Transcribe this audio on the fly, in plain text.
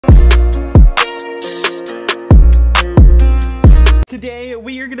Today,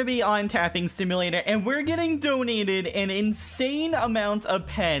 we are going to be on Tapping Simulator, and we're getting donated an insane amount of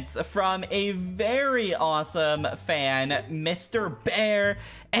pets from a very awesome fan, Mr. Bear.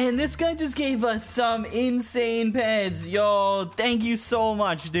 And this guy just gave us some insane pets. Yo, thank you so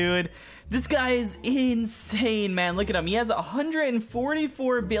much, dude. This guy is insane, man. Look at him. He has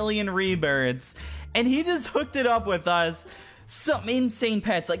 144 billion rebirths, and he just hooked it up with us. Some insane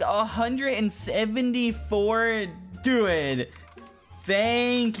pets, like 174. Dude,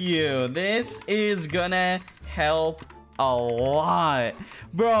 thank you. This is gonna help a lot.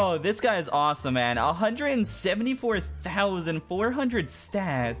 Bro, this guy is awesome, man. 174,400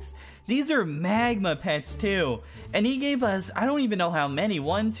 stats. These are magma pets too. And he gave us, I don't even know how many.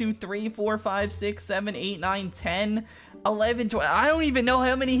 1, 2, 3, 4, 5, 6, 7, 8, 9, 10, 11, 12. I don't even know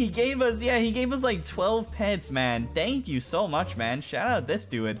how many he gave us. Yeah, he gave us like 12 pets, man. Thank you so much, man. Shout out this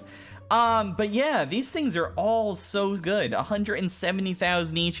dude. But yeah, these things are all so good.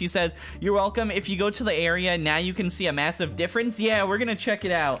 170,000 each. He says, you're welcome. If you go to the area, now you can see a massive difference. Yeah, we're gonna check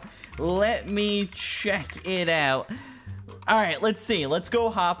it out. Let me check it out. All right, let's see. Let's go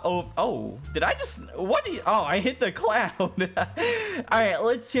hop. Oh, did I just, what? Oh, I hit the cloud. All right,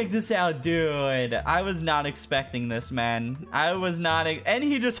 let's check this out, dude. I was not expecting this, man. I was not, and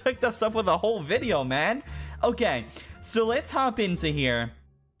he just hooked us up with a whole video, man. Okay, so let's hop into here.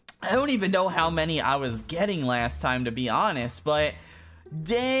 I don't even know how many I was getting last time, to be honest, but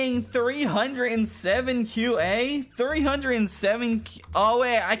dang, 307 QA? 307, oh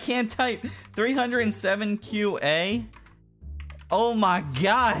wait, I can't type. 307 QA? Oh my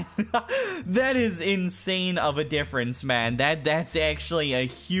god. That is insane of a difference, man. That's actually a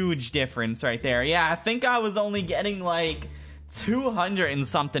huge difference right there. Yeah, I think I was only getting like 200 and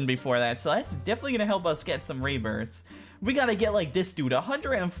something before that, so that's definitely gonna help us get some rebirths. We gotta get like this dude,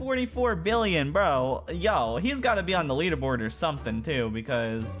 144 billion, bro. Yo, he's gotta be on the leaderboard or something too,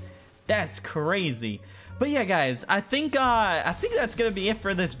 because that's crazy. But yeah, guys, I think that's gonna be it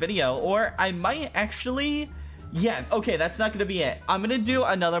for this video, or I might actually, yeah, okay, that's not gonna be it. I'm gonna do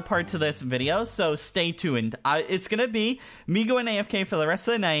another part to this video, so stay tuned. It's gonna be me going AFK for the rest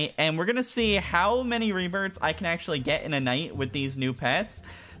of the night, and we're gonna see how many rebirths I can actually get in a night with these new pets.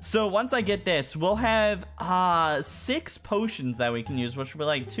 So once I get this, we'll have 6 potions that we can use, which will be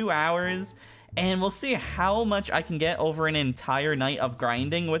like 2 hours. And we'll see how much I can get over an entire night of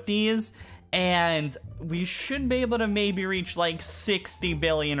grinding with these. And we should be able to maybe reach like 60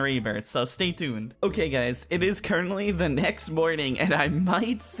 billion rebirths, so stay tuned. Okay guys, it is currently the next morning, and I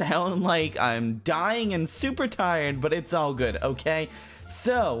might sound like I'm dying and super tired, but it's all good, okay?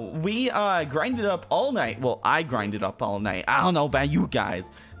 So, we grinded up all night. Well, I grinded up all night. I don't know about you guys.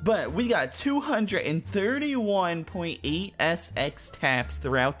 But we got 231.8 SX taps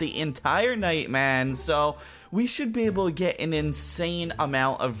throughout the entire night, man. So we should be able to get an insane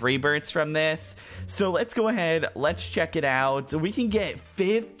amount of rebirths from this. So let's go ahead, let's check it out. We can get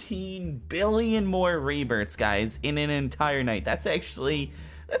 15 billion more rebirths, guys, in an entire night. That's actually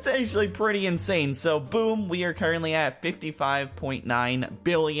pretty insane. So boom, we are currently at 55.9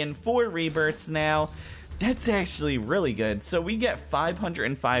 billion for rebirths now. That's actually really good. So we get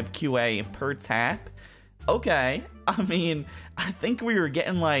 505 QA per tap. Okay, I mean, I think we were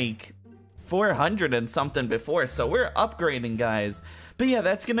getting like 400 and something before, so we're upgrading, guys. But yeah,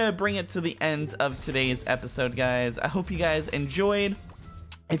 that's gonna bring it to the end of today's episode, guys. I hope you guys enjoyed.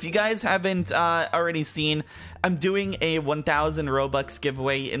 If you guys haven't already seen, I'm doing a 1,000 Robux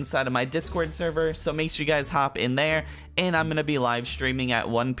giveaway inside of my Discord server, so make sure you guys hop in there, and I'm going to be live streaming at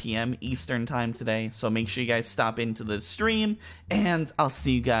 1 p.m. Eastern time today, so make sure you guys stop into the stream, and I'll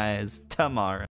see you guys tomorrow.